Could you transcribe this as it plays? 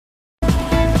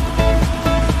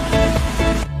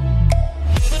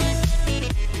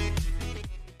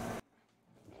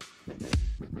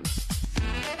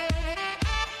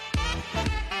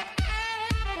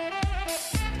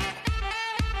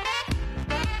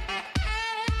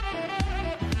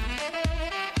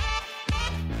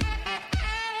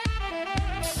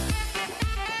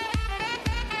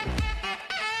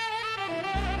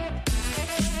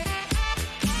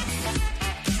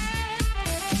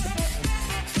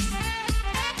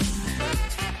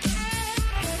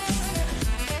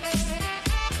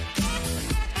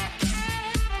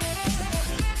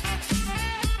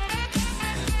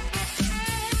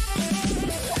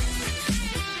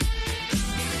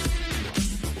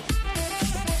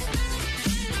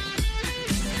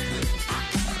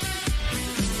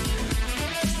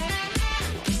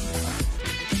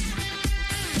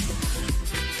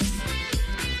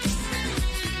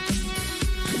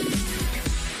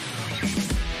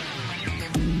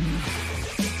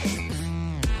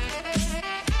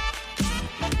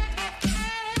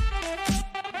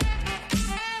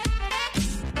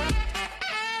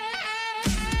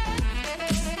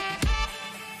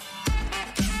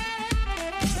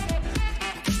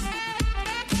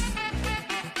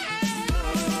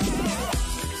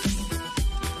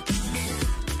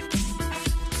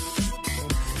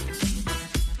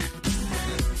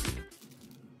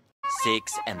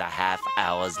1.5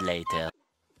 hours later.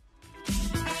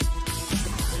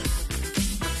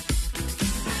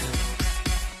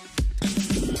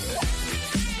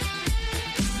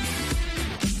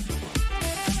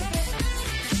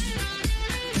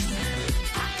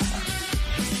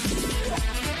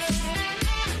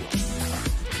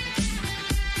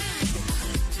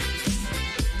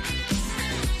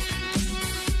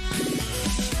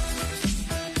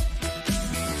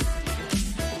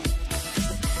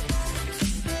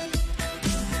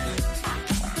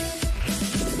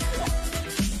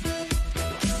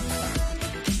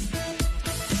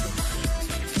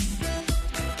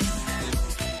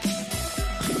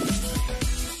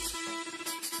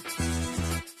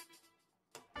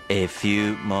 A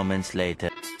few moments later.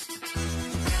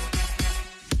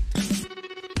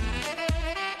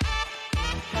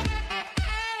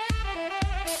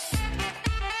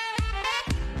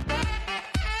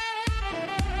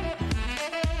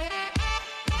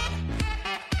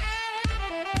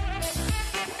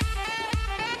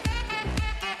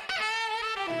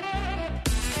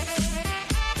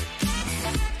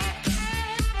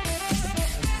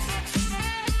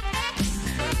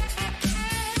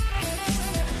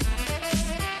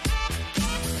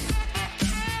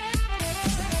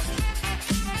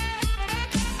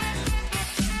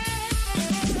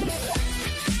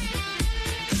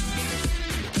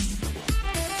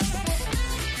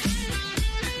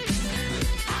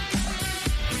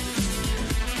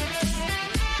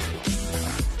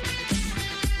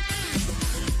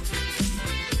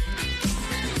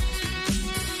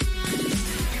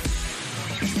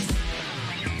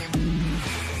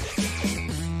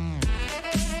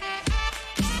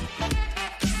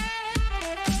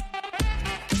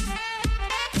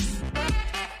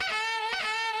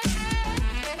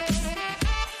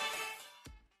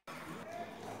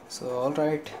 So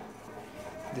alright,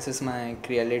 this is my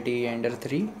CREALITY ENDER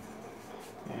 3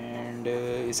 and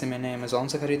इसे मैंने Amazon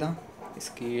से ख़रीदा।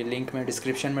 इसकी लिंक मैं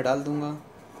डिस्क्रिप्शन में डाल दूँगा।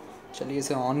 चलिए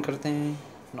इसे ऑन करते हैं।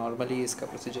 नॉर्मली इसका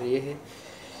प्रोसीजर ये है,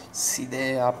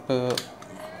 सीधे आप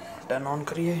टर्न ऑन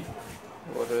करिए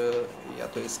और या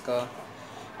तो इसका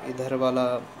इधर वाला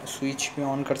स्विच भी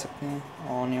ऑन कर सकते हैं,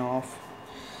 ऑन या ऑफ।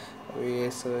 ये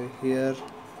हियर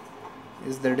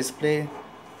इज़ द डिस्प्ले।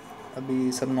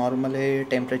 अभी सब नॉर्मल है,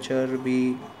 टेम्परेचर भी,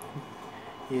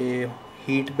 ये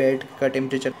हीट बेड का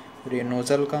टेम्परेचर और ये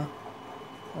नोज़ल का,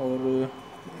 और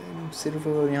सिर्फ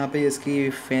यहाँ पे इसकी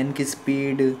फ़ैन की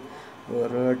स्पीड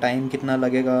और टाइम कितना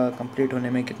लगेगा कंप्लीट होने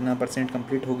में, कितना परसेंट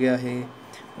कंप्लीट हो गया है।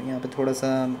 यहाँ पे थोड़ा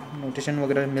सा नोटेशन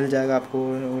वगैरह मिल जाएगा आपको,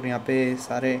 और यहाँ पे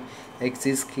सारे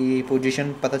एक्सिस की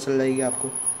पोजीशन पता चल जाएगी आपको।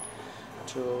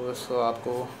 सो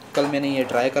आपको कल मैंने ये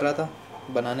ट्राई करा था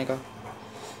बनाने का,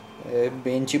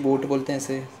 बेंची बोट बोलते हैं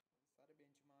इसे।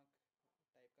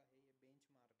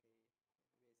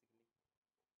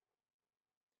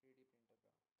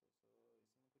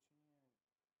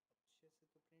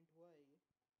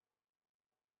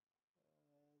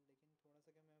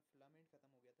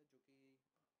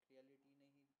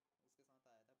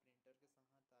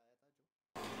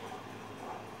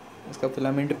 इसका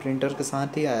फिलामेंट प्रिंटर के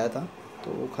साथ ही आया था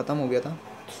तो वो ख़त्म हो गया था।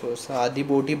 सो आधी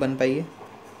बोट ही बन पाई है।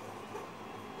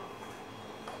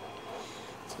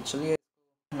 तो चलिए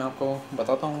मैं आपको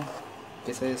बताता हूँ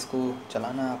कैसे इसको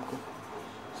चलाना है आपको।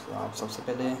 तो आप सबसे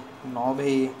पहले नॉब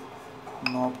है,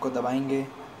 नॉब को दबाएंगे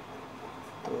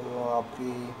तो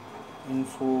आपकी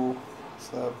इन्फो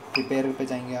सब प्रिपेयर पे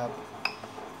जाएंगे आप।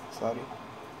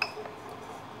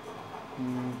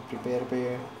 प्रिपेयर पे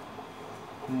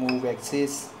move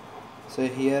axis. So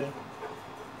here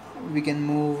we can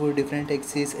move different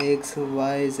axis x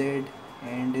Y Z,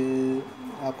 and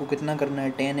आपको कितना करना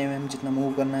है, 10 mm जितना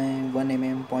मूव करना है, 1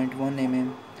 mm, 0.1 mm।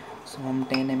 सो हम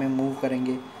 10 mm मूव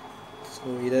करेंगे।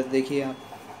 सो इधर देखिए आप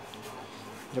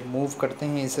जब मूव करते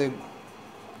हैं इसे,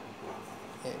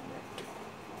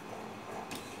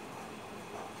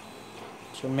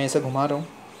 तो मैं इसे घुमा रहा हूँ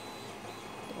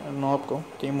नॉब को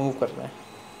तो ये मूव कर रहा है।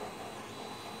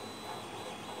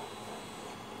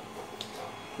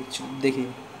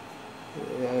 देखिए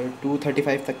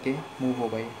 235 तक के मूव हो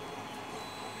गए।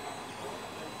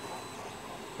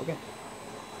 ओके,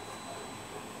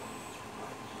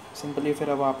 सिंपली फिर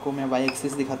अब आपको मैं वाई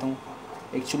एक्सिस दिखाता हूँ।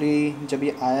 एक्चुअली जब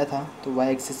ये आया था तो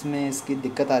वाई एक्सिस में इसकी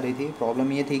दिक्कत आ रही थी।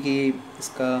 प्रॉब्लम ये थी कि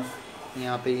इसका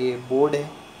यहाँ पे ये बोर्ड है,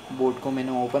 बोर्ड को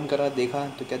मैंने ओपन करा, देखा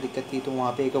तो क्या दिक्कत थी, तो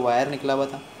वहाँ पे एक वायर निकला हुआ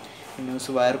था। मैंने उस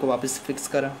वायर को वापस फिक्स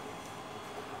करा।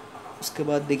 उसके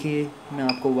बाद देखिए मैं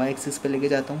आपको वाई एक्सिस पे लेके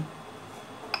जाता हूँ।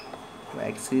 वाई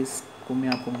एक्सिस को मैं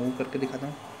आपको मूव करके दिखाता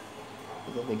हूँ,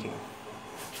 तो देखिए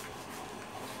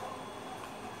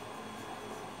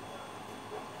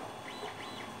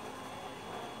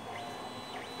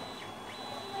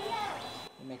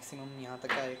मैक्सिमम यहाँ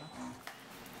तक आएगा।